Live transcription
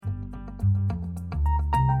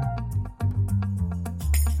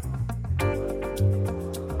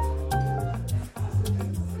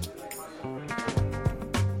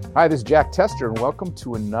Hi, this is Jack Tester, and welcome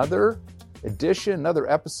to another edition,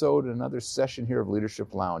 another episode, another session here of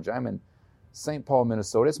Leadership Lounge. I'm in St. Paul,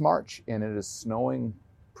 Minnesota. It's March, and it is snowing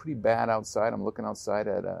pretty bad outside. I'm looking outside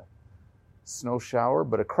at a snow shower,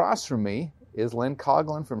 but across from me is Len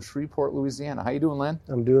Coughlin from Shreveport, Louisiana. How you doing, Len?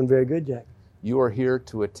 I'm doing very good, Jack. You are here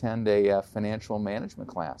to attend a financial management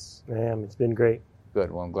class. I am. It's been great.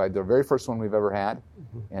 Good. Well, I'm glad. The very first one we've ever had,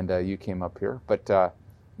 and you came up here. But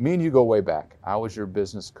me and you go way back. I was your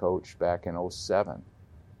business coach back in 2007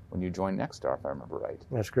 when you joined Nexstar, if I remember right.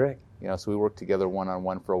 That's correct. You know, so we worked together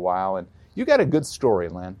one-on-one for a while, and you got a good story,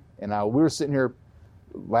 Len. And we were sitting here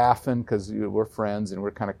laughing because we're friends, and we're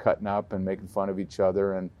kind of cutting up and making fun of each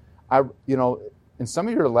other. And and some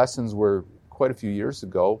of your lessons were quite a few years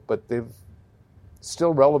ago, but they've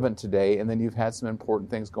still relevant today. And then you've had some important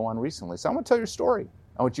things go on recently. So I want to tell your story.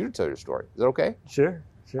 I want you to tell your story. Is that okay? Sure.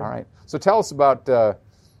 All right. So tell us about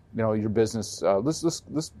your business.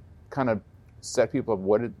 Let's kind of set people up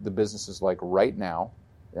what the business is like right now,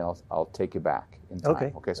 and I'll take you back in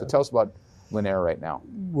time. Okay. So tell us about Linaire right now.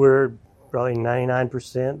 We're probably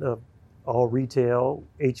 99% of all retail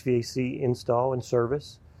HVAC install and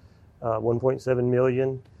service, 1.7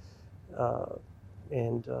 million,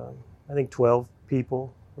 and I think 12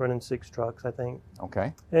 people running 6 trucks, I think.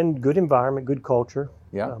 Okay. And good environment, good culture.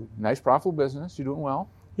 Yeah. Nice, profitable business. You're doing well.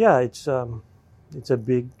 Yeah, it's a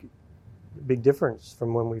big difference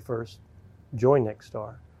from when we first joined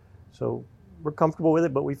Nexstar. So we're comfortable with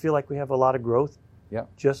it, but we feel like we have a lot of growth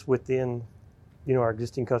just within our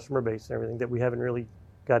existing customer base and everything that we haven't really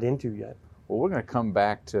got into yet. Well, we're going to come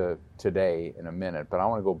back to today in a minute, but I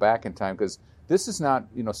want to go back in time because this is not,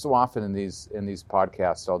 so often in these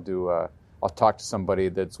podcasts I'll talk to somebody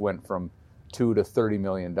that's went from $2 to $30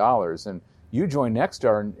 million, and you joined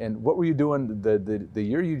Nexstar, and what were you doing the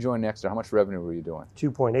year you joined Nexstar? How much revenue were you doing?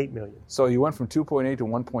 2.8 million. So you went from 2.8 to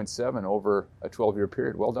 1.7 over a 12-year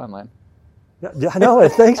period. Well done, Len. Yeah, I know.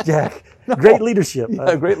 Thanks, Jack. Great leadership.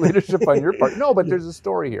 Yeah, great leadership on your part. No, but there's a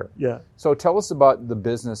story here. Yeah. So tell us about the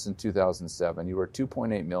business in 2007. You were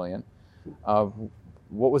 2.8 million.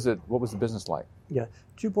 What was the business like? Yeah,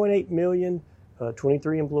 2.8 million,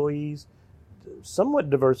 23 employees, somewhat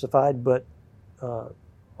diversified, but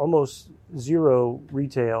almost zero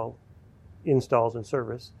retail installs and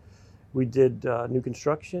service. We did new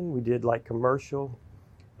construction. We did light commercial.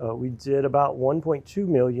 We did about 1.2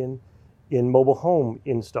 million in mobile home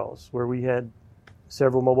installs, where we had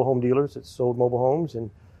several mobile home dealers that sold mobile homes, and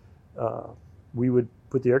we would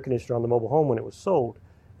put the air conditioner on the mobile home when it was sold.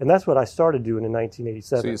 And that's what I started doing in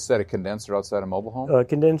 1987. So you set a condenser outside a mobile home?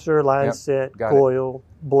 Condenser, line set, coil,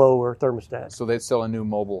 blower, thermostat. So they'd sell a new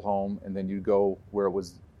mobile home, and then you'd go where it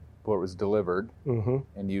was delivered,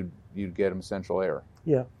 and you'd get them central air.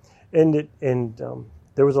 Yeah, and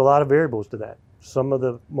there was a lot of variables to that. Some of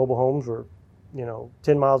the mobile homes were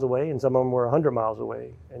 10 miles away, and some of them were 100 miles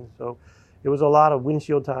away. And so it was a lot of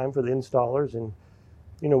windshield time for the installers, and,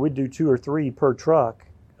 we'd do 2 or 3 per truck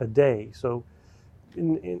a day. So,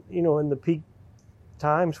 in the peak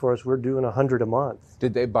times for us, we're doing 100 a month.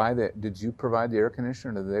 Did you provide the air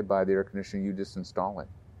conditioner, or did they buy the air conditioner, you just install it?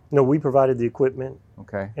 No, we provided the equipment.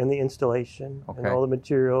 Okay. And the installation, and all the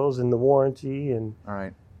materials, and the warranty, and, all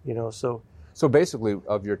right. So basically,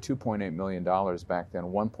 of your $2.8 million back then,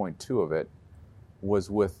 1.2 of it was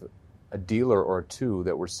with a dealer or two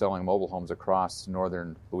that were selling mobile homes across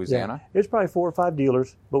northern Louisiana? Yeah. It was probably 4 or 5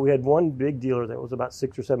 dealers, but we had one big dealer that was about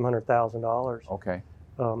 $600,000 or $700,000. Okay.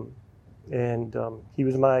 And he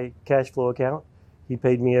was my cash flow account. He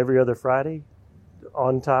paid me every other Friday,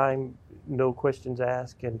 on time, no questions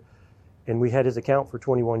asked, and we had his account for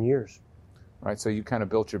 21 years. Right. So you kind of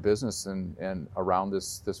built your business and around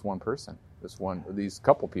this one person, these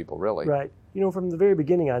couple people, really. Right. From the very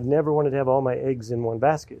beginning, I never wanted to have all my eggs in one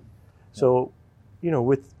basket. So,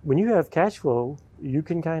 when you have cash flow, you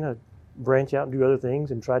can kind of branch out and do other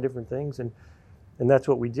things and try different things, and that's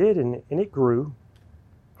what we did, and it grew.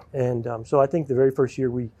 And so I think the very first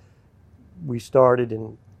year we started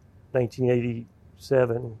in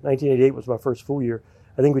 1987. 1988 was my first full year.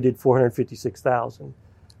 I think we did $456,000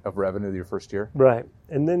 of revenue your first year. Right,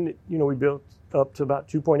 and then we built up to about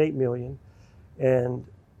 2.8 million, and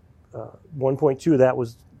 1.2 of that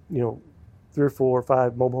was 3 or 4 or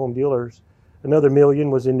 5 mobile home dealers. Another $1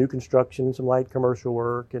 million was in new construction, some light commercial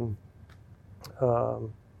work, and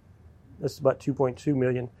that's about 2.2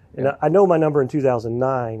 million. And I know my number in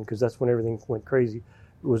 2009 because that's when everything went crazy.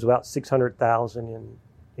 It was about 600,000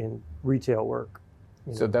 in retail work.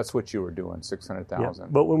 So that's what you were doing, 600,000. Yeah.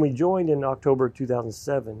 But when we joined in October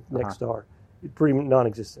 2007, Nexstar, it's pretty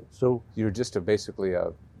non-existent. So you were just basically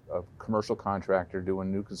a commercial contractor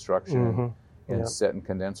doing new construction, and setting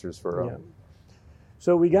condensers for Yeah.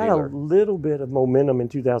 So we got dealer. a little bit of momentum in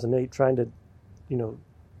 2008 trying to,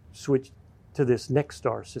 switch to this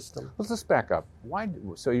Nexstar system. Let's back up.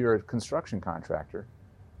 So you're a construction contractor.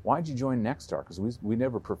 Why did you join Nexstar? Because we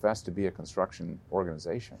never professed to be a construction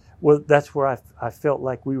organization. Well, that's where I felt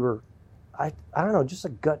like we were, I don't know, just a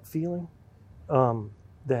gut feeling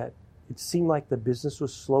that it seemed like the business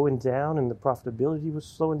was slowing down and the profitability was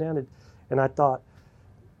slowing down. And I thought,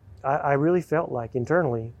 I really felt like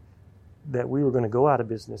internally that we were going to go out of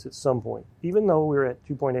business at some point, even though we were at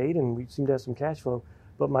 2.8 and we seemed to have some cash flow.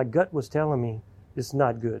 But my gut was telling me it's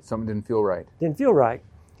not good. Something didn't feel right. Didn't feel right.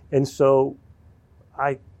 And so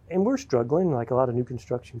and we're struggling like a lot of new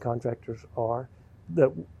construction contractors are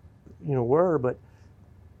but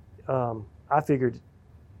I figured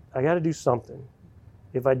I got to do something.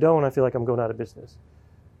 If I don't, I feel like I'm going out of business.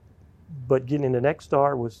 But getting into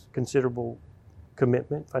Nexstar was considerable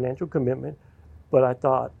commitment, financial commitment. But I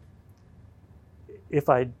thought, if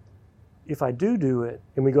I do it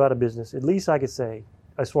and we go out of business, at least I could say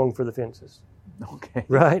I swung for the fences. Okay.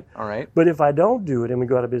 Right? All right. But if I don't do it and we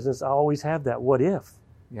go out of business, I always have that what if.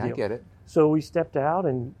 Yeah, I get it. So we stepped out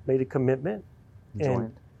and made a commitment.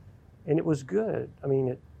 Joined. And it was good. I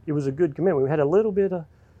mean, it was a good commitment. We had a little bit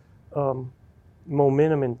of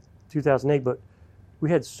momentum in 2008, but we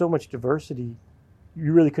had so much diversity,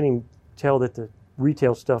 you really couldn't even tell that the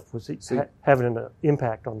retail stuff was having an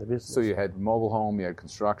impact on the business. So you had mobile home, you had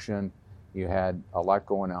construction, you had a lot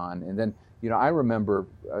going on. And then, I remember,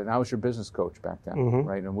 and I was your business coach back then, Mm-hmm.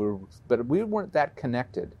 right? And we weren't that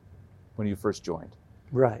connected when you first joined.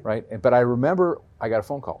 Right. But I remember I got a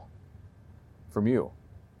phone call from you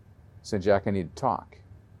saying, Jack, I need to talk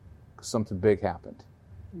because something big happened.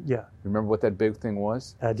 Yeah. Remember what that big thing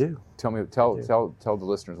was? I do. Tell the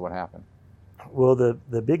listeners what happened. Well,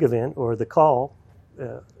 the big event or the call,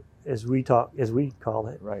 as we call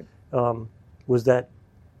it, Right. Was that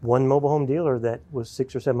one mobile home dealer that was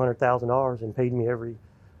 $600,000 or $700,000 and paid me every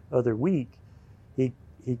other week. He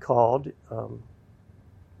called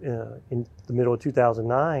in the middle of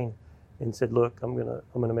 2009 and said, "Look, I'm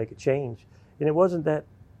gonna make a change." And it wasn't that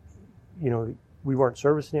we weren't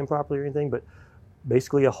servicing him properly or anything, but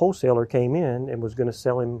basically a wholesaler came in and was going to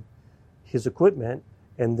sell him his equipment,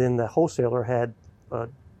 and then the wholesaler had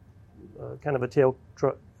kind of a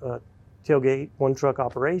tailgate one truck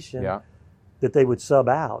operation that they would sub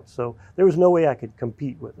out. So there was no way I could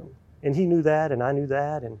compete with him, and he knew that, and I knew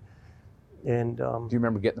that, and do you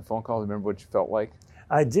remember getting the phone call? Do you remember what you felt like?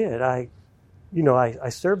 I did. I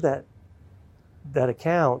served that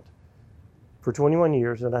account for 21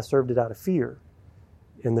 years, and I served it out of fear.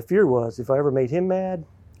 And the fear was, if I ever made him mad,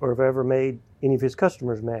 or if I ever made any of his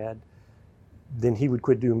customers mad, then he would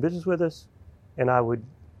quit doing business with us, and I would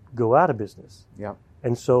go out of business. Yeah.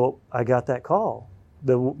 And so I got that call.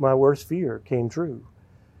 My worst fear came true.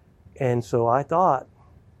 And so I thought,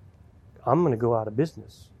 I'm going to go out of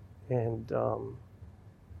business. And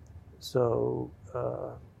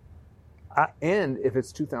and if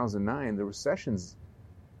it's 2009, the recession's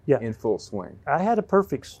in full swing. I had a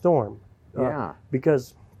perfect storm. Yeah.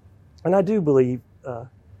 Because, and I do believe, there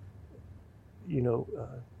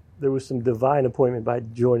was some divine appointment by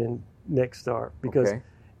joining Nexstar, because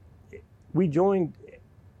we joined,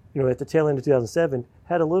 at the tail end of 2007,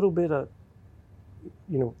 had a little bit of,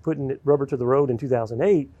 putting rubber to the road in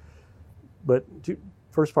 2008, but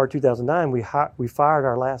first part of 2009, we fired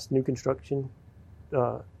our last new construction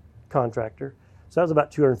contractor. So that was about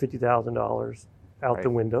 $250,000 out the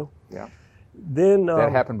window. Yeah. Then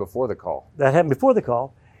that happened before the call. That happened before the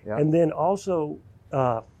call. Yeah. And then also,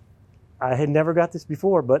 I had never got this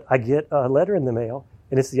before, but I get a letter in the mail,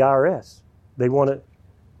 and it's the IRS. They want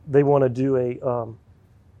to do a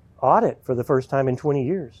audit for the first time in 20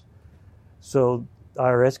 years. So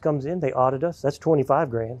IRS comes in, they audit us. That's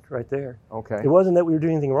 $25,000 right there. Okay. It wasn't that we were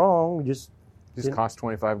doing anything wrong. We just cost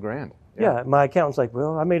 $25,000. Yeah. My accountant's like,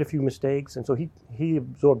 well, I made a few mistakes, and so he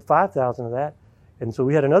absorbed $5,000 of that, and so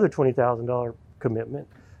we had another $20,000 commitment.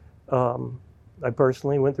 I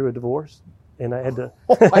personally went through a divorce, and I had to.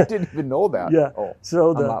 I didn't even know that. Yeah. Oh,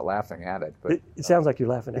 so I'm not laughing at it, but it sounds like you're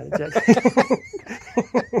laughing at it, Jack.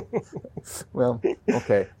 Well,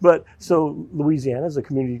 okay. But so Louisiana is a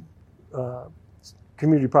community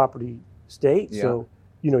property state, Yeah. so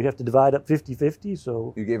you have to divide up 50-50.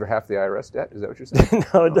 So You gave her half the IRS debt? Is that what you're saying?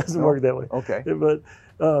 no, it doesn't work that way. Okay. But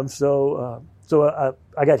so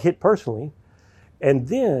I got hit personally, and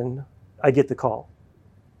then I get the call.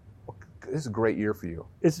 This is a great year for you.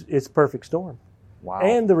 It's perfect storm. Wow.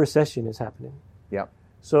 And the recession is happening. Yep.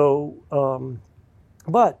 So,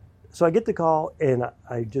 so I get the call, and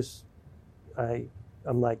I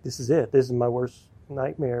I'm like, this is it. This is my worst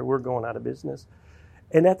nightmare. We're going out of business.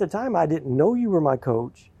 And at the time, I didn't know you were my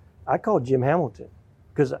coach. I called Jim Hamilton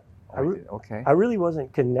because Okay. I really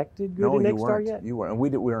wasn't connected good to Nexstar yet. You weren't. And we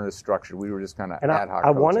weren't as structured. We were just kind of And ad hoc.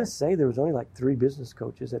 I want to say there was only like 3 business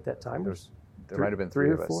coaches at that time. There might have been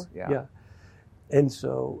 3 or of us. 4. Yeah. And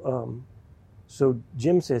so, so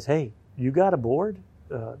Jim says, "Hey, you got a board,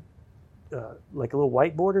 like a little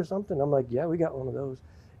whiteboard or something?" I'm like, "Yeah, we got one of those."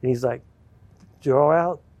 And he's like, "Draw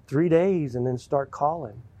out 3 days and then start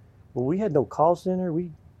calling." Well, we had no call center.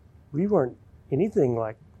 We weren't anything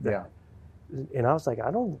like that. Yeah. And I was like,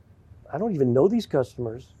 I don't even know these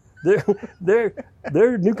customers. They're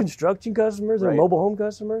new construction customers. They're Right. mobile home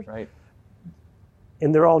customers. Right.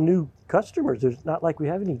 And they're all new customers. There's not like we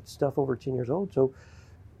have any stuff over 10 years old. So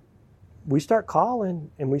we start calling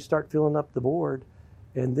and we start filling up the board.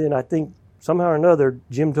 And then I think somehow or another,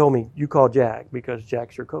 Jim told me, you call Jack because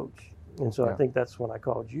Jack's your coach. And so I think that's when I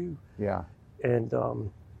called you. Yeah. And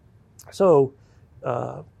so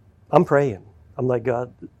I'm praying. I'm like,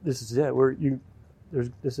 God, this is it.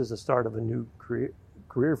 This is the start of a new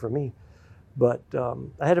career for me. But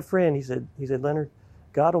I had a friend. He said, Leonard,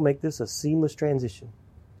 God will make this a seamless transition.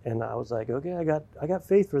 And I was like, okay, I got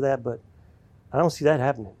faith for that, but I don't see that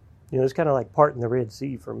happening. You know, it's kind of like parting the Red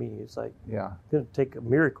Sea for me. It's like, Yeah. it's going to take a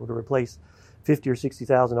miracle to replace $50,000 or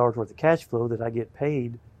 $60,000 worth of cash flow that I get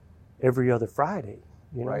paid every other Friday.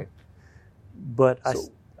 You know, Right. But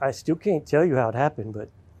I still can't tell you how it happened, but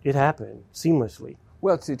it happened seamlessly.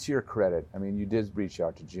 Well, it's to your credit. I mean, you did reach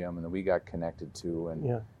out to Jim, and then we got connected too,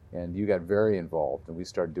 and you got very involved, and we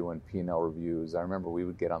started doing P&L reviews. I remember we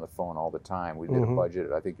would get on the phone all the time. We did a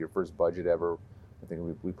budget. I think your first budget ever. I think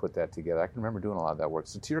we put that together. I can remember doing a lot of that work.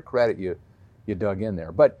 So to your credit, you dug in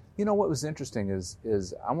there. But you know what was interesting is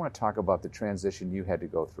I want to talk about the transition you had to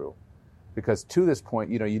go through, because to this point,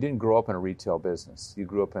 you know, you didn't grow up in a retail business. You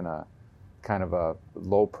grew up in a kind of a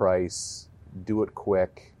low price, do it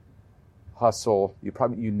quick, hustle.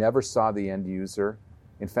 You never saw the end user.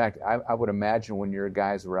 In fact, I would imagine when your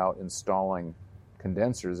guys were out installing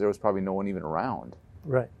condensers, there was probably no one even around.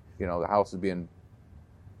 Right. You know, the house is being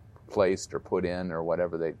placed or put in or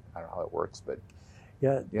whatever. I don't know how it works, but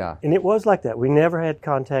yeah. And it was like that. We never had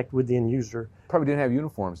contact with the end user. Probably didn't have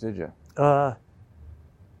uniforms, did you?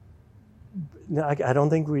 No, I don't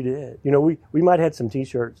think we did. You know, we might have had some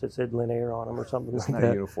T-shirts that said Linair on them or something It's like not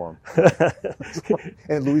that. a uniform.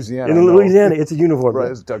 In Louisiana. In Louisiana, it's a uniform. Right,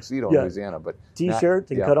 it's a tuxedo in Louisiana, but T-shirt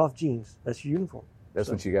and cut off jeans. That's your uniform. That's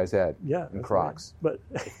what you guys had. Yeah. And Crocs. Right.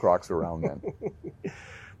 If Crocs were around then.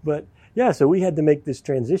 But yeah, so we had to make this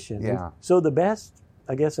transition. Yeah. And so the best,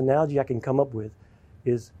 I guess, analogy I can come up with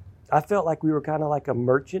is I felt like we were kind of like a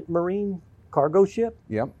merchant marine cargo ship.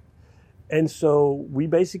 Yep. And so we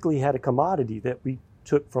basically had a commodity that we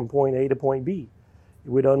took from point A to point B.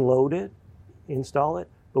 We'd unload it, install it,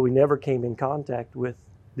 but we never came in contact with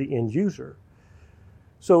the end user.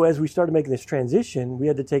 So as we started making this transition, we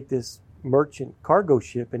had to take this merchant cargo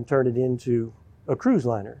ship and turn it into a cruise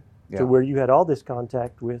liner to where you had all this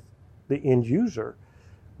contact with the end user.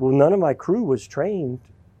 Well, none of my crew was trained.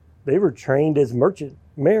 They were trained as merchant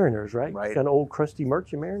mariners, right? Right. Kind of old crusty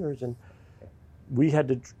merchant mariners. And we had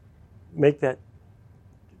to make that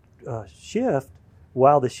shift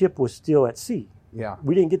while the ship was still at sea. Yeah.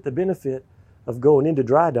 We didn't get the benefit of going into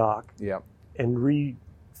dry dock Yep. and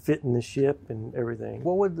refitting the ship and everything.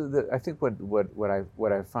 Well, I think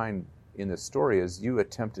what I find in this story is you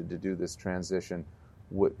attempted to do this transition.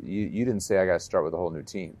 You didn't say I got to start with a whole new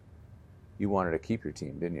team. You wanted to keep your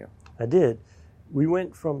team, didn't you? I did. We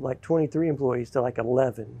went from like 23 employees to like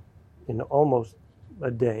 11 in almost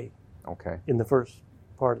a day. Okay. In the first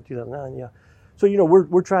part of 2009, yeah. So, you know,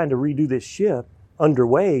 we're trying to redo this ship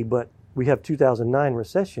underway, but we have 2009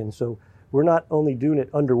 recession, so we're not only doing it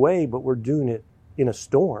underway, but we're doing it in a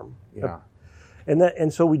storm. Yeah.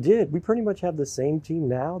 And so we did. We pretty much have the same team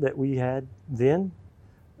now that we had then.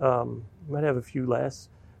 Might have a few less,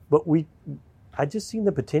 but I just seen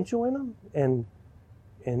the potential in them,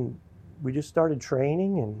 and we just started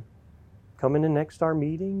training and coming to Nexstar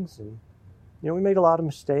meetings, and you know, we made a lot of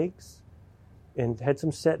mistakes and had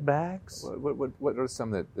some setbacks. What are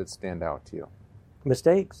some that stand out to you?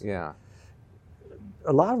 Mistakes? Yeah.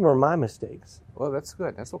 A lot of them are my mistakes. Well, that's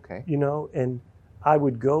good. That's okay. You know, and I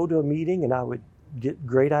would go to a meeting and I would get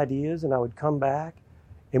great ideas and I would come back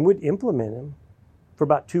and would implement them for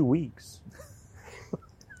about 2 weeks.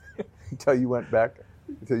 Until you went back,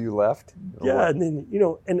 until you left? Yeah, what? and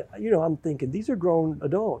then, I'm thinking, these are grown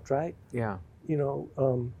adults, right? Yeah. You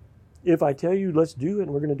know, if I tell you, let's do it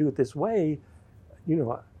and we're going to do it this way, you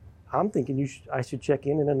know, I'm thinking I should check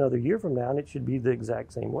in another year from now and it should be the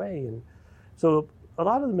exact same way. And so a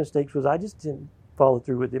lot of the mistakes was I just didn't follow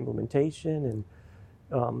through with implementation,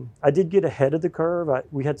 and I did get ahead of the curve.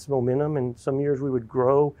 We had some momentum, and some years we would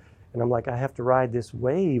grow, and I'm like, I have to ride this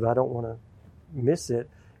wave. I don't want to miss it.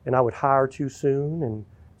 And I would hire too soon, and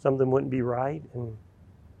something wouldn't be right, and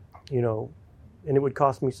and it would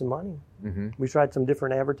cost me some money. Mm-hmm. We tried some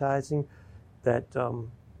different advertising that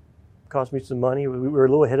cost me some money. We were a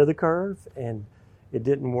little ahead of the curve, and it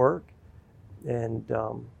didn't work. And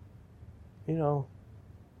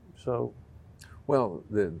so. Well,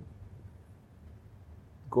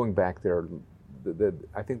 going back there,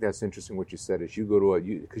 I think that's interesting what you said. Is you go to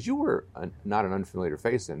because you were not an unfamiliar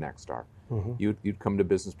face in Nexstar. Mm-hmm. You'd come to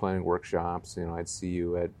business planning workshops. I'd see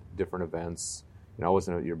you at different events. I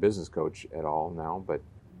wasn't your business coach at all now, but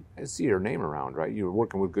I see your name around, right? You were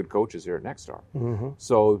working with good coaches here at Nexstar. Mm-hmm.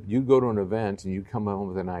 So you go to an event and you come home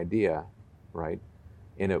with an idea, right?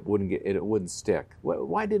 And it wouldn't stick.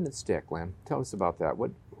 Why didn't it stick, Len? Tell us about that.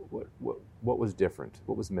 What was different?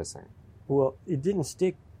 What was missing? Well, it didn't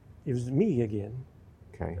stick. It was me again.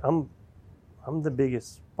 Okay. I'm the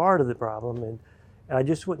biggest part of the problem, and I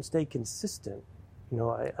just wouldn't stay consistent.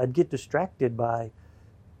 I'd get distracted by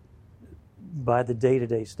the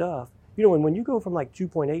day-to-day stuff. And when you go from like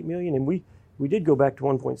 2.8 million, and we did go back to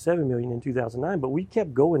 1.7 million in 2009, but we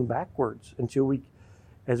kept going backwards until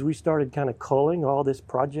as we started kind of culling all this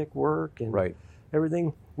project work and right.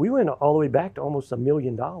 everything, we went all the way back to almost $1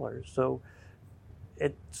 million. So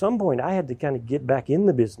at some point, I had to kind of get back in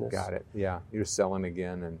the business. Got it. Yeah, you're selling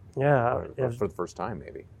again, and for the first time,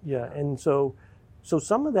 maybe. Yeah, and so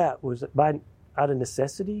some of that was out of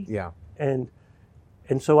necessity. Yeah, and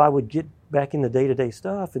so I would get back in the day-to-day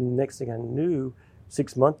stuff, and the next thing I knew,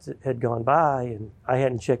 6 months had gone by, and I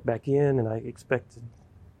hadn't checked back in, and I expected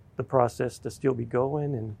the process to still be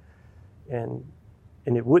going, and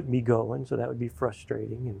it wouldn't be going, so that would be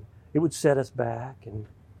frustrating, and it would set us back, and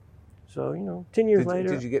so 10 years later.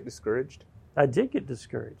 Did you get discouraged? I did get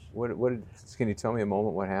discouraged. Can you tell me a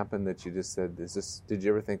moment what happened that you just said, did you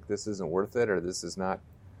ever think this isn't worth it, or this is not,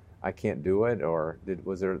 I can't do it, or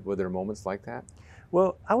were there moments like that?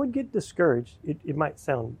 Well, I would get discouraged. It might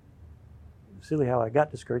sound silly how I got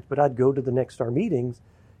discouraged, but I'd go to the Nexstar meetings,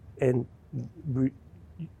 and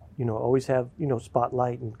always have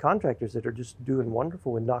spotlight and contractors that are just doing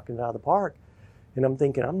wonderful and knocking it out of the park, and I'm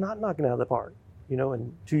thinking I'm not knocking it out of the park,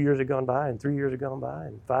 and 2 years have gone by, and 3 years have gone by,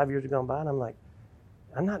 and 5 years have gone by, and I'm like,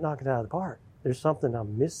 I'm not knocking it out of the park. There's something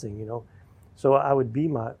I'm missing, So I would be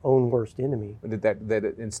my own worst enemy. Did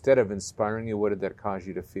that instead of inspiring you, what did that cause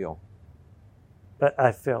you to feel? But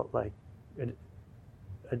I felt like I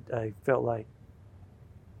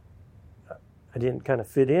didn't kind of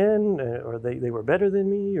fit in, or they were better than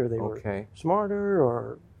me, or they were smarter,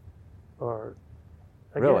 or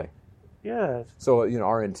really, yeah. So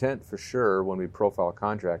our intent for sure when we profile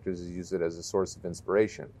contractors is use it as a source of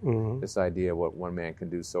inspiration. Mm-hmm. This idea of what one man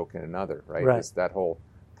can do, so can another, right? Right. That whole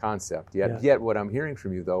concept. Yet what I'm hearing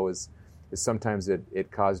from you though is sometimes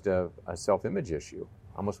it caused a self-image issue,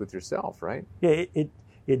 almost with yourself, right? Yeah,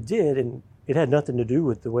 it did, and it had nothing to do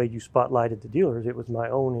with the way you spotlighted the dealers. It was my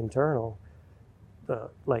own internal,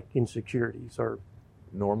 insecurities, or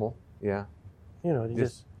normal, yeah. You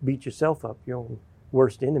just beat yourself up, your own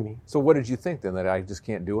worst enemy. So what did you think then, that I just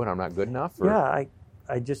can't do it? I'm not good enough? Or? Yeah,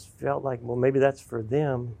 I just felt like, well, maybe that's for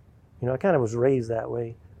them. I kind of was raised that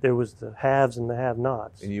way. There was the haves and the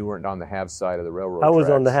have-nots. And you weren't on the have side of the railroad I was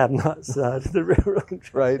tracks. on the have-not side of the railroad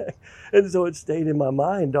track. Right. And so it stayed in my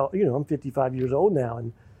mind. I'm 55 years old now,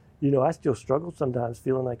 and, I still struggle sometimes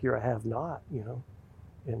feeling like you're a have-not,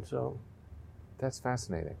 And so. That's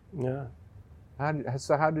fascinating. Yeah. How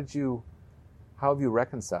have you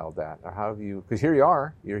reconciled that? Or because here you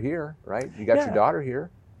are, you're here, right? You got your daughter here.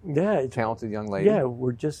 Yeah. Talented young lady. Yeah,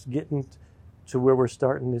 we're just getting to where we're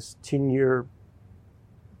starting this 10-year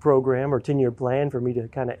program or 10-year plan for me to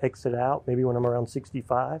kind of exit out maybe when I'm around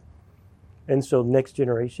 65. And so next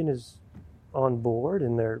generation is on board,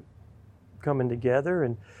 and they're coming together.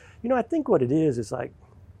 And, I think what it is like,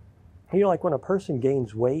 like when a person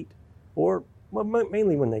gains weight, or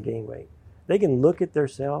mainly when they gain weight, they can look at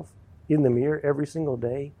themselves in the mirror every single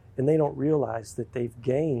day, and they don't realize that they've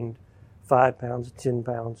gained 5 pounds, 10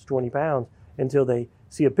 pounds, 20 pounds until they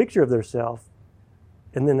see a picture of themselves,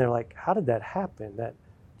 and then they're like, how did that happen? That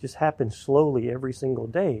just happens slowly every single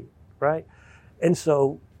day, right? And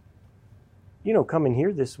so, coming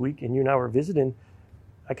here this week, and you and I were visiting,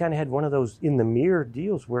 I kind of had one of those in the mirror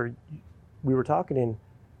deals where we were talking, and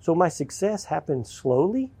so my success happened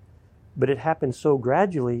slowly, but it happened so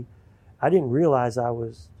gradually, I didn't realize I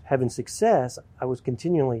was having success. I was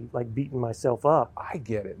continually beating myself up. I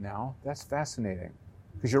get it now. That's fascinating.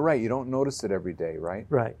 Because you're right, you don't notice it every day, right?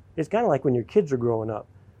 Right. It's kind of like when your kids are growing up.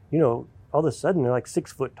 You know, all of a sudden they're like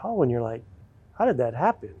 6 foot tall, and you're like, how did that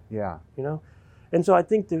happen? Yeah. You know? And so I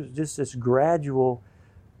think there's just this gradual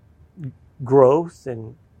growth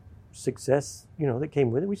and success, you know, that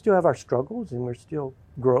came with it. We still have our struggles, and we're still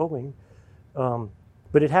growing.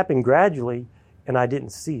 But it happened gradually, and I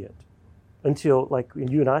didn't see it until, like, when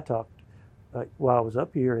you and I talked while I was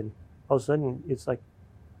up here, and all of a sudden it's like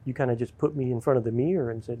you kind of just put me in front of the mirror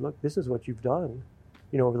and said, look, this is what you've done,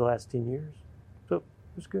 you know, over the last 10 years. So it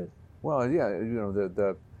was good. Well, yeah, you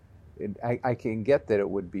know, I can get that it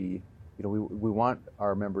would be, you know, we want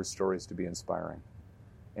our members' stories to be inspiring.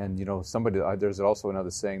 And, you know, there's also another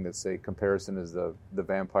saying that say comparison is the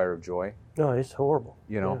vampire of joy. No, it's horrible.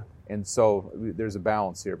 You know, and so there's a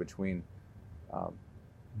balance here between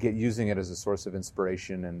using it as a source of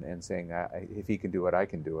inspiration and saying, if he can do it, I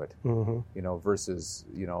can do it, you know, versus,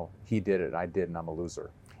 you know, he did it, I did, and I'm a loser.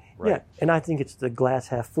 Right? Yeah, and I think it's the glass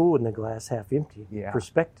half full and the glass half empty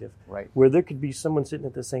perspective. Right. Where there could be someone sitting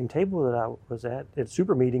at the same table that I was at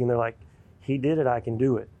super meeting, and they're like, he did it, I can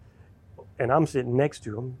do it. And I'm sitting next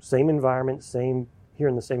to him, same environment,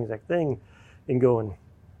 hearing the same exact thing, and going,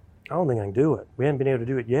 I don't think I can do it. We haven't been able to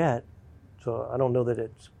do it yet, so I don't know that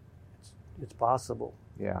it's possible.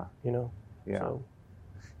 Yeah. You know? Yeah. So.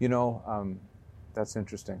 You know, that's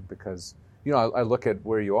interesting because, you know, I look at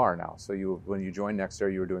where you are now. So when you joined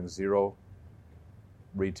NextEra, you were doing 0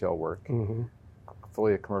 retail work,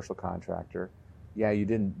 fully a commercial contractor. Yeah, you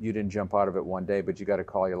didn't jump out of it one day, but you got a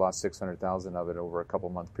call. You lost $600,000 of it over a couple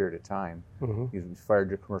month period of time. You fired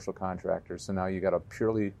your commercial contractor, so now you got a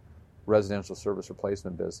purely residential service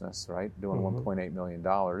replacement business, right? Doing $1.8 million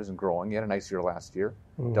and growing. You had a nice year last year,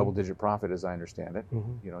 double-digit profit, as I understand it.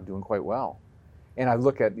 You know, doing quite well. And I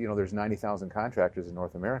look at, you know, there's 90,000 contractors in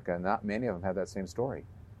North America, and not many of them have that same story.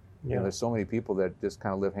 You know, there's so many people that just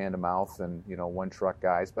kind of live hand to mouth, and, you know, one truck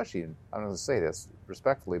guy, especially I don't know how to say this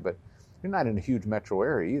respectfully, but you're not in a huge metro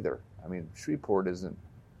area either. I mean, Shreveport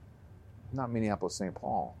not Minneapolis, St.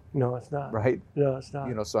 Paul. No, it's not. Right? No, it's not.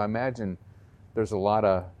 You know, so I imagine there's a lot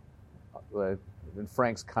of, in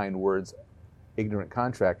Frank's kind words, ignorant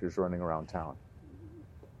contractors running around town.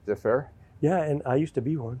 Is that fair? Yeah, and I used to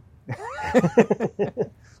be one.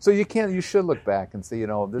 So you should look back and say, you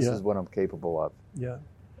know, this is what I'm capable of. Yeah.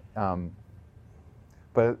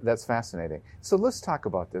 But that's fascinating. So let's talk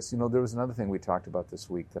about this. You know, there was another thing we talked about this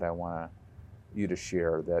week that I want you to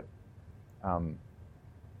share, that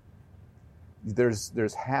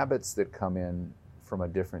there's habits that come in from a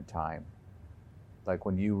different time. Like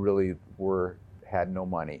when you really had no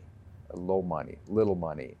money, low money, little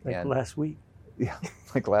money. Like last week. Yeah,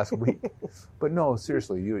 like last week. But no,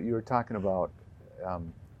 seriously, you were talking about,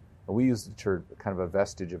 we used the term kind of a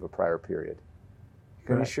vestige of a prior period.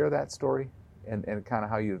 Can you share that story and kind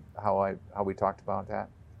of how we talked about that?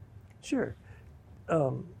 Sure.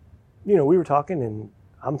 You know, we were talking, and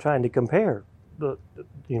I'm trying to compare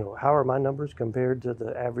you know, how are my numbers compared to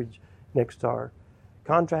the average Nexstar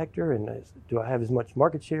contractor, and do I have as much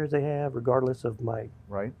market share as they have, regardless of my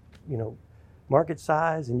you know, market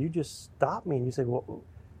size? And you just stopped me and you said, well,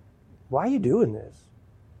 why are you doing this?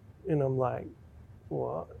 And I'm like,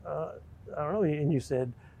 well, I don't know. And you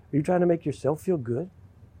said, are you trying to make yourself feel good?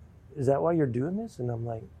 Is that why you're doing this? And I'm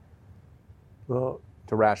like, well,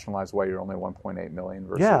 to rationalize why you're only 1.8 million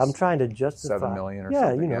versus I'm trying to justify 7 million or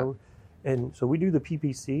something. You know. And so we do the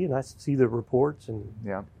PPC, and I see the reports, and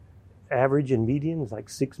average and median is like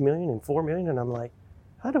 6 million and 4 million, and I'm like,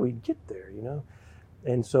 how do we get there? You know.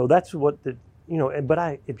 And so that's what you know.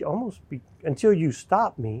 But it almost until you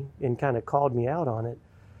stopped me and kind of called me out on it.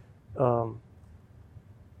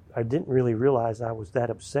 I didn't really realize I was that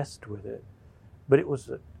obsessed with it, but it was.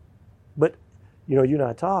 But you know, you and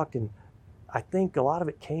I talked, and I think a lot of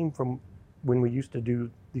it came from when we used to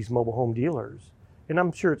do these mobile home dealers. And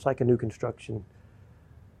I'm sure it's like a new construction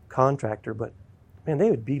contractor, but man, they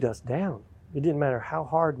would beat us down. It didn't matter how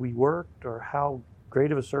hard we worked or how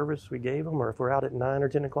great of a service we gave them, or if we're out at 9 or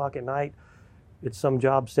 10 o'clock at night, it's some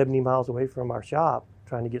job 70 miles away from our shop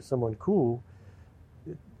trying to get someone cool.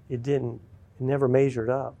 It never measured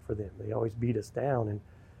up for them. They always beat us down. And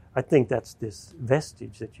I think that's this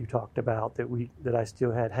vestige that you talked about that I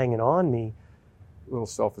still had hanging on me. A little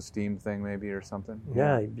self-esteem thing maybe or something.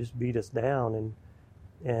 Yeah, he just beat us down.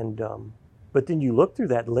 And but then you look through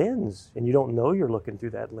that lens, and you don't know you're looking through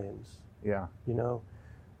that lens. Yeah. You know,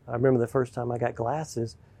 I remember the first time I got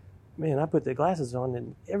glasses. Man, I put the glasses on,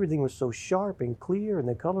 and everything was so sharp and clear, and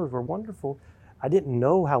the colors were wonderful. I didn't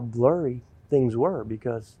know how blurry things were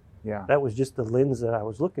because that was just the lens that I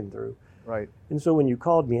was looking through. Right. And so when you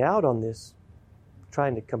called me out on this,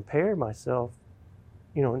 trying to compare myself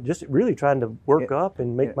just really trying to work up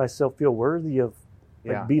and make myself feel worthy of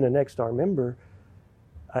being a Nexstar member,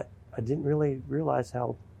 I didn't really realize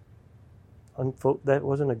how that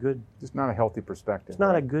wasn't a good. It's not a healthy perspective. It's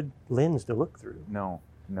not a good lens to look through. No.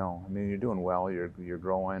 I mean, you're doing well. You're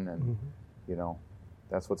growing, and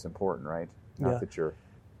that's what's important, right? Not that you're.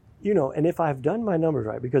 And if I've done my numbers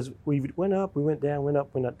right, because we went up, we went down, went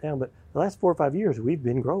up, went up, down, but the last 4 or 5 years we've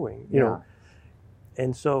been growing. You know,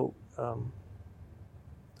 and so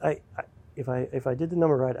if I did the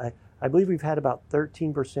number right, I believe we've had about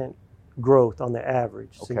 13% growth on the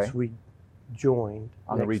average since we joined.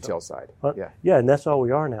 On the retail side. Yeah, and that's all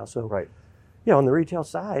we are now. So right. Yeah, on the retail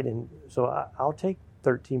side, and so I'll take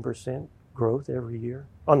 13% growth every year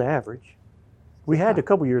on the average. We had a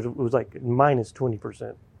couple years it was like minus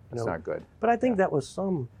 20%. That's not good. But I think that was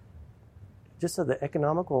just of the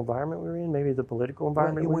economical environment we were in, maybe the political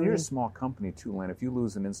environment. When you're a small company too, Lynn, if you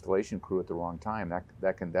lose an installation crew at the wrong time,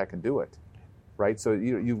 that can do it, right? So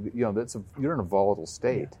you're in a volatile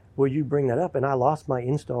state. Yeah. Well, you bring that up, and I lost my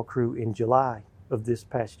install crew in July of this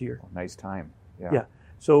past year. Oh, nice time. Yeah.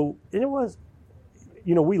 So and it was,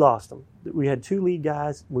 we lost them. We had 2 lead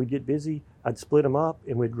guys. We'd get busy. I'd split them up,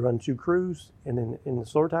 and we'd run 2 crews, and then in the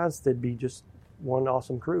slower times, there'd be just one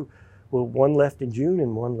awesome crew. Well, one left in June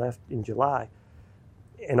and one left in July.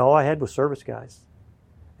 And all I had was service guys.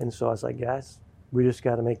 And so I was like, guys, we just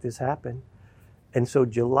got to make this happen. And so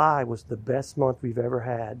July was the best month we've ever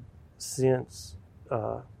had since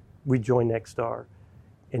we joined Nexstar,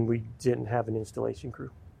 and we didn't have an installation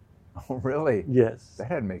crew. Oh, really? Yes. That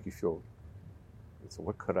had to make you feel, so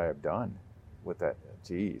what could I have done with that?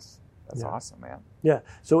 Geez, that's awesome, man. Yeah.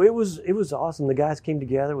 So it was awesome. The guys came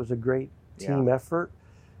together. It was a great team effort.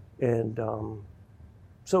 And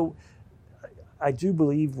so I do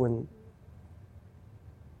believe when,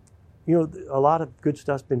 a lot of good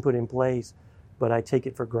stuff's been put in place, but I take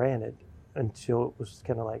it for granted until it was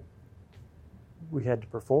kind of like we had to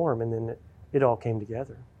perform, and then it all came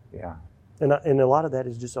together. Yeah. And a lot of that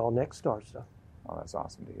is just all Nexstar stuff. Oh, that's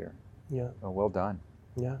awesome to hear. Yeah. Oh, well done.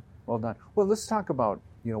 Yeah. Well done. Well, let's talk about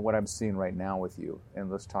what I'm seeing right now with you,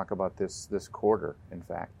 and let's talk about this quarter. In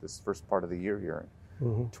fact, this first part of the year here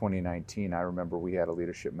in 2019. I remember we had a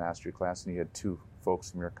leadership mastery class, and you had 2 folks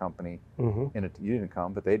from your company. And you didn't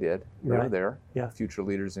come, but they did. They were there. Yeah. Future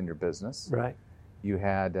leaders in your business. Right. You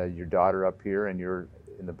had your daughter up here, and you're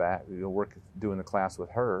in the back. Doing the class with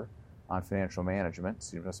her on financial management.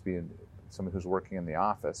 So you must be somebody who's working in the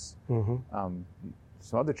office.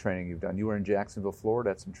 Some other training you've done. You were in Jacksonville, Florida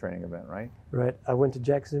at some training event, right? Right. I went to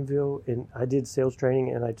Jacksonville, and I did sales training,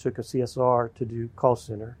 and I took a CSR to do call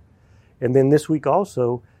center. And then this week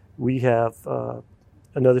also, we have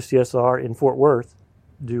another CSR in Fort Worth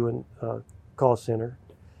doing call center.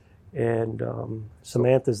 And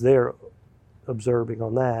Samantha's there observing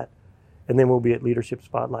on that. And then we'll be at Leadership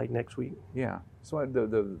Spotlight next week. Yeah. So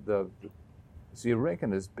so you're ranking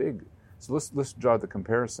this big. So let's draw the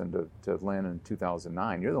comparison to Lynn in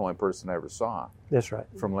 2009. You're the only person I ever saw. That's right.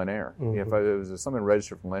 From Linair. If it was someone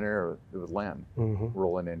registered from Linair, it was Lynn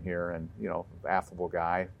rolling in here, and affable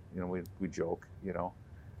guy. We joke.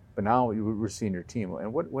 But now we're seeing your team,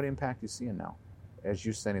 and what impact are you seeing now, as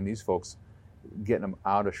you're sending these folks, getting them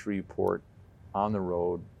out of Shreveport, on the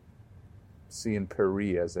road, seeing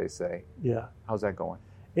Paris, as they say. Yeah. How's that going?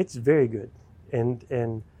 It's very good, and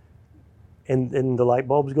the light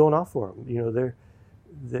bulb's going off for them.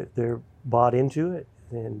 They're bought into it,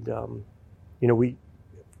 and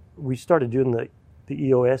we started doing the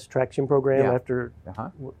EOS traction program after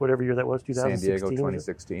whatever year that was, 2016. San Diego,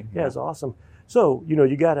 2016. Yeah, it's awesome. So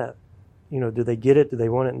you gotta, do they get it? Do they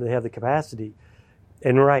want it? And they have the capacity.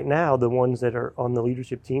 And right now, the ones that are on the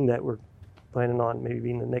leadership team that we're planning on maybe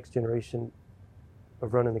being the next generation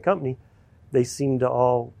of running the company, they seem to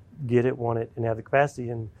all get it, want it, and have the capacity,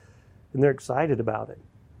 and they're excited about it.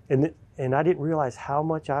 And I didn't realize how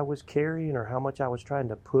much I was carrying or how much I was trying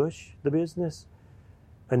to push the business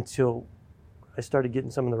until I started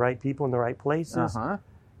getting some of the right people in the right places.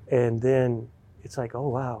 And then it's like, oh,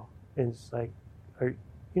 wow. And it's like,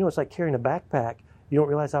 it's like carrying a backpack. You don't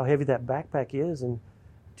realize how heavy that backpack is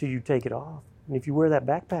until you take it off. And if you wear that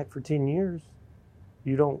backpack for 10 years,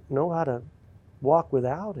 you don't know how to walk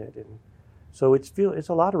without it. And so it's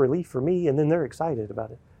a lot of relief for me, and then they're excited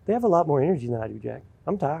about it. They have a lot more energy than I do, Jack.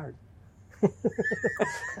 I'm tired.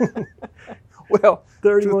 Well,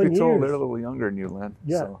 31 truth be told, years. they're a little younger than you, Lynn.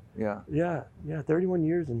 Yeah. So, Yeah, 31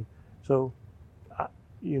 years. And so, I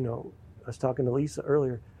was talking to Lisa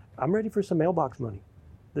earlier. I'm ready for some mailbox money.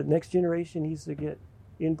 The next generation needs to get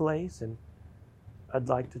in place, and I'd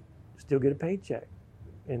like to still get a paycheck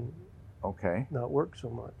and not work so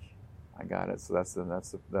much. I got it. So that's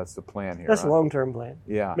the plan here. That's huh? a long-term plan.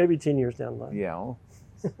 Yeah. Maybe 10 years down the line. Yeah. Well,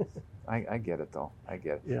 I get it though. I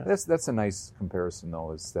get it. Yeah. That's a nice comparison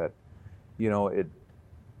though. Is that,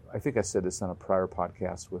 I think I said this on a prior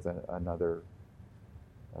podcast with another,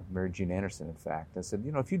 Mary Jean Anderson. In fact, I said,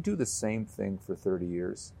 if you do the same thing for 30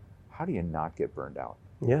 years, how do you not get burned out?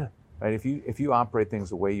 Yeah. Right? If you operate things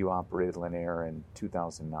the way you operated Lanier in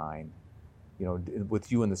 2009,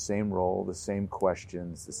 with you in the same role, the same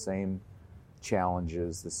questions, the same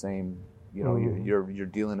challenges, the same, you're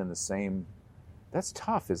dealing in the same. That's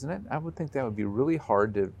tough, isn't it? I would think that would be really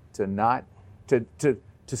hard to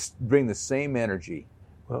bring the same energy.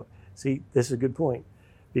 Well, see, this is a good point,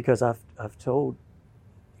 because I've told,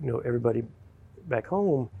 everybody back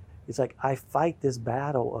home, it's like I fight this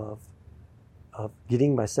battle of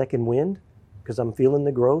getting my second wind, because I'm feeling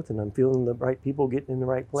the growth and I'm feeling the right people getting in the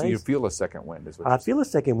right place. So you feel a second wind, is what I feel a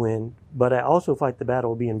second wind, but I also fight the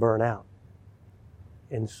battle of being burnt out.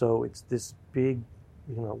 And so it's this big,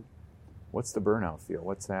 What's the burnout feel?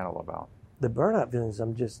 What's that all about? the burnout feelings.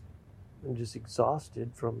 I'm just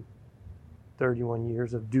exhausted from 31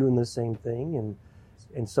 years of doing the same thing,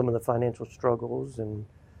 and some of the financial struggles and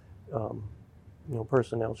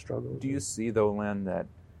personnel struggles. Do you see though, Len, that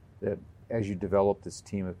as you develop this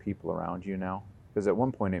team of people around you now, because at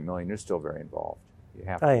 1.8 million you're still very involved. You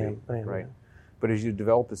have to I be, am, right? yeah. But as you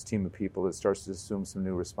develop this team of people, it starts to assume some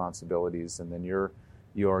new responsibilities, and then you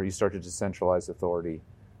start to decentralize authority.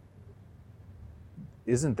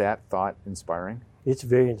 Isn't that thought inspiring? It's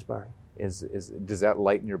very inspiring. Does that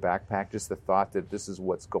lighten your backpack? Just the thought that this is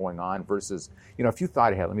what's going on versus, if you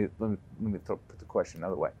thought ahead. Let me put the question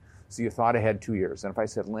another way. So you thought ahead 2 years, and if I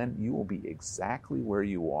said, Len, you will be exactly where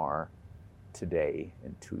you are today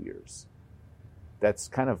in 2 years. That's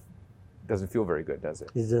kind of doesn't feel very good, does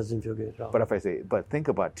it? It doesn't feel good at all. But if I say, think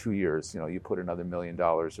about 2 years, you put another $1 million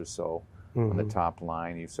or so on the top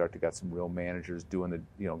line, you start to got some real managers doing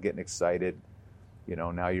the, getting excited.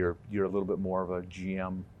 Now you're a little bit more of a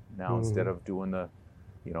GM now instead of doing the,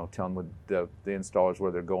 telling the installers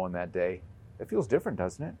where they're going that day. It feels different,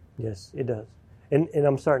 doesn't it? Yes, it does. And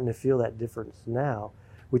I'm starting to feel that difference now,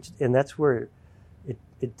 and that's where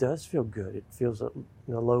it does feel good. It feels the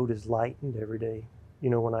load is lightened every day,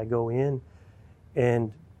 when I go in.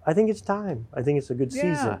 And I think it's time. I think it's a good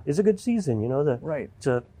season. It's a good season, right.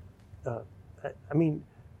 I mean,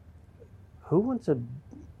 who wants to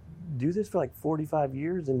do this for like 45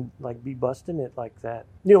 years and like be busting it like that,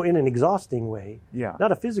 in an exhausting way? Yeah.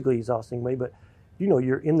 Not a physically exhausting way, but,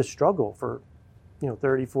 you're in the struggle for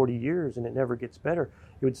 30, 40 years and it never gets better.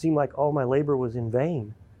 It would seem like all my labor was in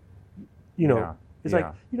vain. It's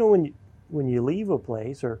like, when you leave a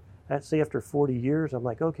place, or let's say after 40 years, I'm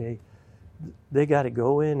like, okay, they got it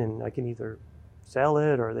going and I can either sell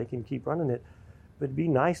it or they can keep running it. But it'd be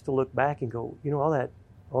nice to look back and go,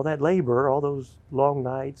 all that labor, all those long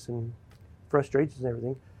nights and frustrations and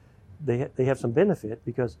everything, they have some benefit,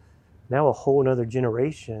 because now a whole other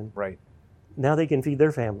generation, right, now they can feed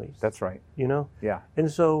their families. That's right. Yeah.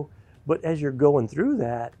 And so, but as you're going through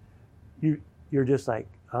that, you're just like,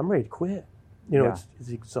 I'm ready to quit. It's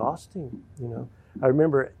exhausting. I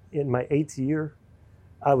remember in my 8th year,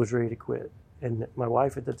 I was ready to quit. And my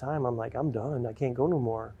wife at the time, I'm like, I'm done. I can't go no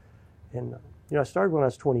more. And, I started when I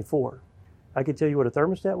was 24. I could tell you what a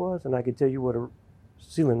thermostat was, and I could tell you what a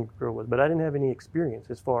ceiling grill was, but I didn't have any experience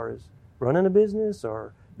as far as running a business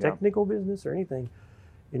or technical business or anything.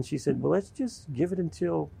 And she said, well, let's just give it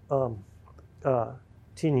until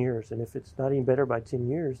 10 years. And if it's not any better by 10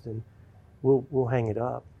 years, then we'll hang it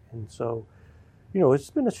up. And so, it's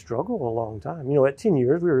been a struggle a long time. At 10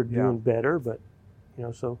 years, we were doing better, but,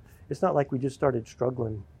 so it's not like we just started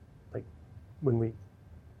struggling. Like when we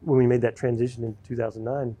made that transition in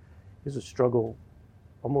 2009, it was a struggle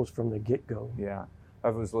almost from the get-go. Yeah. I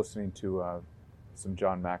was listening to some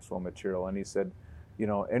John Maxwell material, and he said,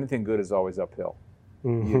 anything good is always uphill.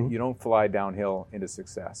 Mm-hmm. You don't fly downhill into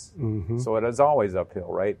success. Mm-hmm. So it is always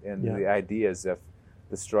uphill, right? And Yeah. the idea is if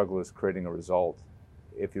the struggle is creating a result,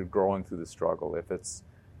 if you're growing through the struggle, if it's,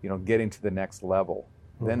 getting to the next level,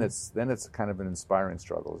 then it's kind of an inspiring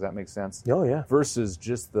struggle. Does that make sense? Oh, yeah. Versus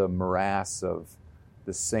just the morass of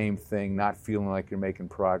the same thing, not feeling like you're making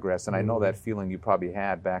progress. And I know that feeling you probably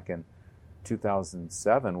had back in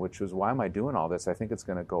 2007, which was, why am I doing all this? I think it's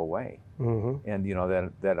going to go away. Mm-hmm.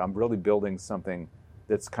 And that I'm really building something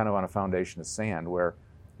that's kind of on a foundation of sand, where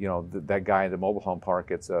that guy at the mobile home park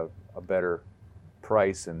gets a better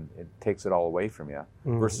price and it takes it all away from you.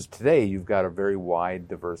 Mm-hmm. Versus today, you've got a very wide,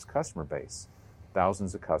 diverse customer base,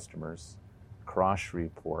 thousands of customers, cross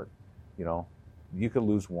report. You could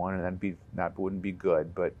lose one and that wouldn't be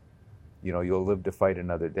good, but you'll live to fight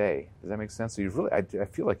another day. Does that make sense? So you've really, I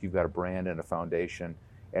feel like you've got a brand and a foundation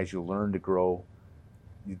as you learn to grow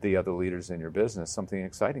the other leaders in your business. Something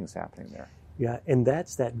exciting is happening there. Yeah, and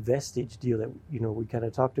that's that vestige deal that we kind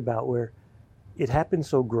of talked about, where it happens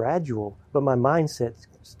so gradual. But my mindset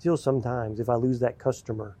still sometimes, if I lose that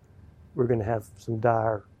customer, we're going to have some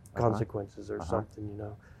dire consequences or something.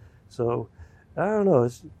 So I don't know.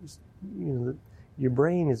 It's your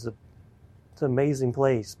brain is it's an amazing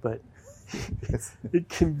place, but it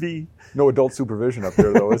can be. No adult supervision up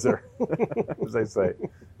there, though, is there? As they say.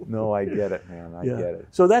 No, I get it, man. I get it.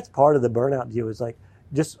 So that's part of the burnout deal, is like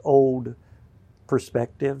just old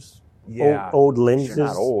perspectives, old lenses. You're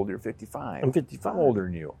not old. You're 55. I'm 55. I'm older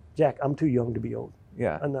than you. Jack, I'm too young to be old.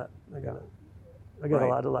 Yeah. I'm not. I got a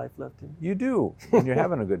lot of life left in me. You do. And you're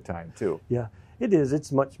having a good time, too. Yeah, it is.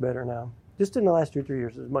 It's much better now. Just in the last 2 or 3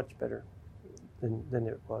 years, it's much better than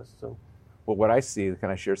it was. So. Well, what I see, can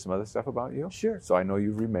I share some other stuff about you? Sure. So I know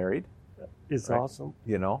you've remarried. It's awesome.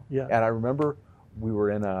 Yeah. And I remember we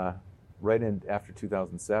were right in after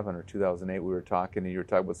 2007 or 2008, we were talking, and you were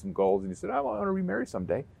talking about some goals, and you said, I want to remarry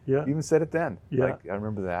someday. Yeah. You even said it then. Yeah. I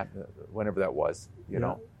remember that, whenever that was,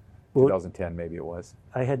 Well, 2010 maybe it was.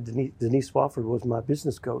 I had Denise Swafford was my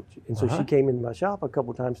business coach, and so she came into my shop a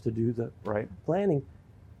couple times to do the planning,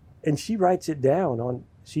 and she writes it down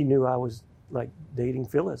she knew I was like dating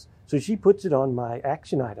Phyllis, so she puts it on my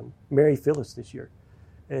action item, marry Phyllis this year.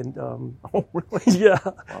 And oh, really? Yeah.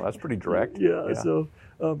 Wow, that's pretty direct. Yeah. So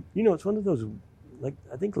it's one of those, like,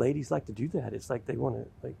 I think ladies like to do that. It's like they want to,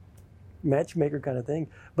 like, matchmaker kind of thing.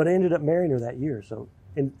 But I ended up marrying her that year. So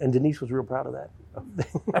and Denise was real proud of that.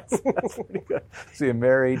 That's pretty good. So you're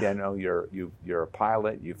married. I know you're a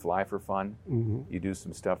pilot. You fly for fun. Mm-hmm. You do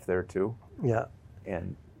some stuff there too. Yeah.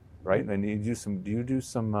 And right, and you do some. Do you do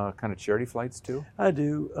some kind of charity flights too? I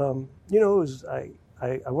do. It was I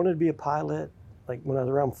wanted to be a pilot. Like when I was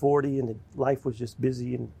around 40, and life was just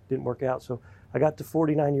busy and didn't work out. So I got to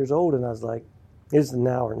 49 years old, and I was like, it's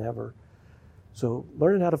now or never. So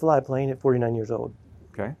learning how to fly a plane at 49 years old,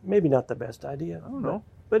 maybe not the best idea. I don't know.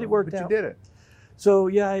 But it worked out. But you did it. So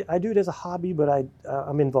yeah, I do it as a hobby, but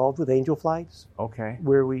I'm involved with Angel Flights. Okay.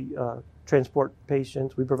 Where we transport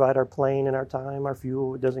patients. We provide our plane and our time, our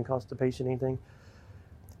fuel. It doesn't cost the patient anything.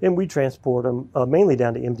 And we transport them mainly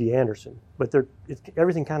down to MD Anderson, but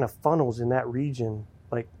everything kind of funnels in that region,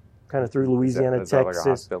 like kind of through Louisiana, is that Texas. Like a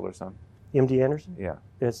hospital or something? MD Anderson? Yeah.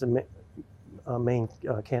 It's the main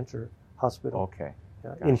cancer hospital. Okay.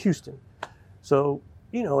 In Houston. So,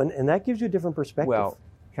 and that gives you a different perspective. Well,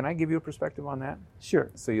 can I give you a perspective on that? Sure.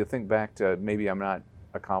 So you think back to maybe I'm not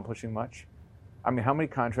accomplishing much. I mean, how many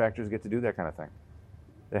contractors get to do that kind of thing?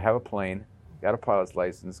 They have a plane, got a pilot's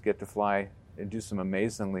license, get to fly and do some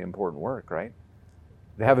amazingly important work, right?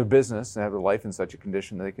 They have a business, they have a life in such a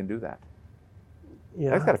condition that they can do that.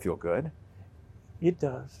 Yeah. That's got to feel good. It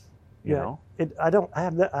does. You know? I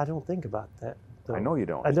don't think about that, though. I know you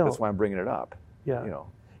don't. I don't. That's why I'm bringing it up. Yeah. You know.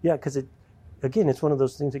 Yeah, because it's one of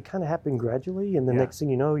those things that kind of happened gradually, and the next thing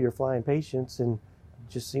you know, you're flying patients, and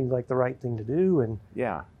it just seemed like the right thing to do, and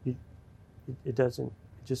it doesn't.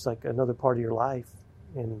 It's just like another part of your life,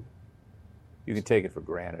 and you can take it for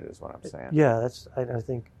granted, is what I'm saying. Yeah, I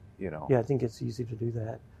think. Yeah, I think it's easy to do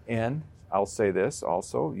that. And I'll say this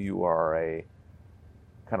also: you are a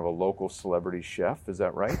kind of a local celebrity chef. Is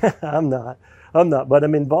that right? I'm not, but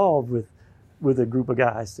I'm involved with a group of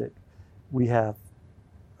guys that we have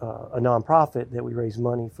a nonprofit that we raise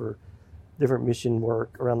money for different mission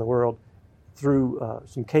work around the world through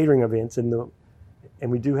some catering events, and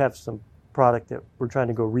we do have some product that we're trying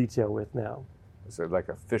to go retail with now. So like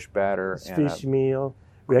a fish batter and fish a meal.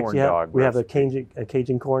 We corn dog. We have a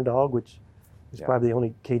Cajun corn dog, which is probably the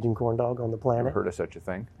only Cajun corn dog on the planet. Never heard of such a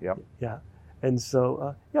thing? Yep. Yeah, and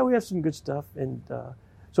so we have some good stuff, and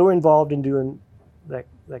so we're involved in doing that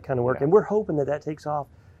kind of work, and we're hoping that takes off.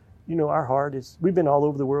 Our heart is we've been all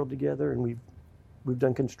over the world together, and we've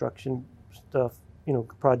done construction stuff,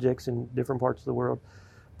 projects in different parts of the world.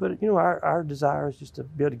 But our desire is just to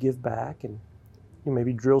be able to give back and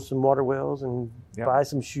maybe drill some water wells and buy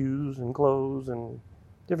some shoes and clothes and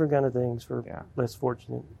different kind of things for less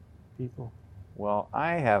fortunate people. Well,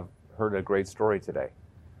 I have heard a great story today.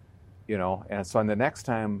 And so the next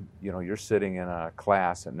time, you're sitting in a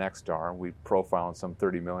class at Nexstar, we profiling some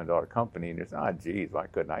 $30 million company, and you're saying, geez, why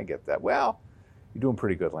couldn't I get that? Well, you're doing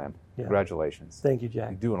pretty good, Len. Yeah. Congratulations. Thank you, Jack.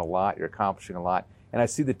 You're doing a lot. You're accomplishing a lot. And I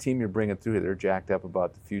see the team you're bringing through here. They're jacked up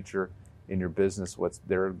about the future in your business, what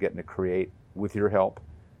they're getting to create with your help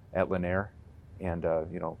at Lanier, and,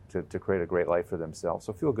 to create a great life for themselves.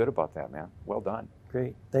 So feel good about that, man. Well done.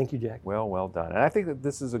 Great. Thank you, Jack. Well done. And I think that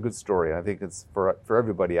this is a good story. I think it's for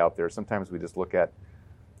everybody out there. Sometimes we just look at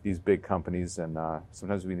these big companies, and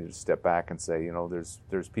sometimes we need to step back and say,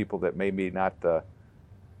 there's people that maybe not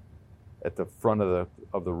at the front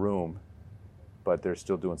of the room, but they're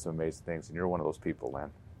still doing some amazing things, and you're one of those people, Len.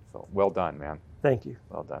 So well done, man. Thank you.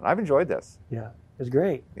 Well done. I've enjoyed this. Yeah, it's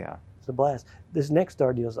great. Yeah. It's a blast. This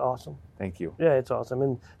Nexstar deal is awesome. Thank you. Yeah, it's awesome.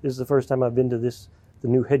 And this is the first time I've been to the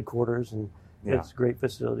new headquarters, and Yeah. it's a great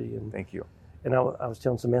facility. And Thank you. And I was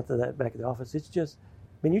telling Samantha that back at the office, it's just,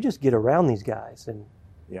 you just get around these guys, and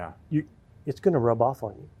Yeah. it's going to rub off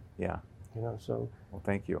on you. Yeah. So. Well,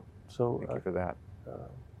 thank you. So. Thank you for that.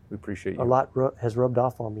 We appreciate you. A lot has rubbed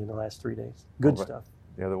off on me in the last 3 days. Good stuff.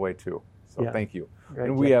 The other way too. So Yeah. thank you. Great,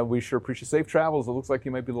 And we sure appreciate safe travels. It looks like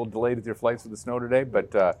you might be a little delayed with your flights with the snow today,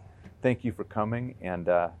 but thank you for coming, and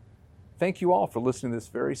thank you all for listening to this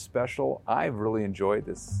very special. I've really enjoyed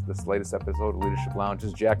this latest episode of Leadership Lounge. This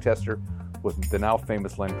is Jack Tester with the now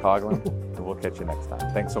famous Len Coughlin, and we'll catch you next time.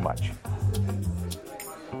 Thanks so much.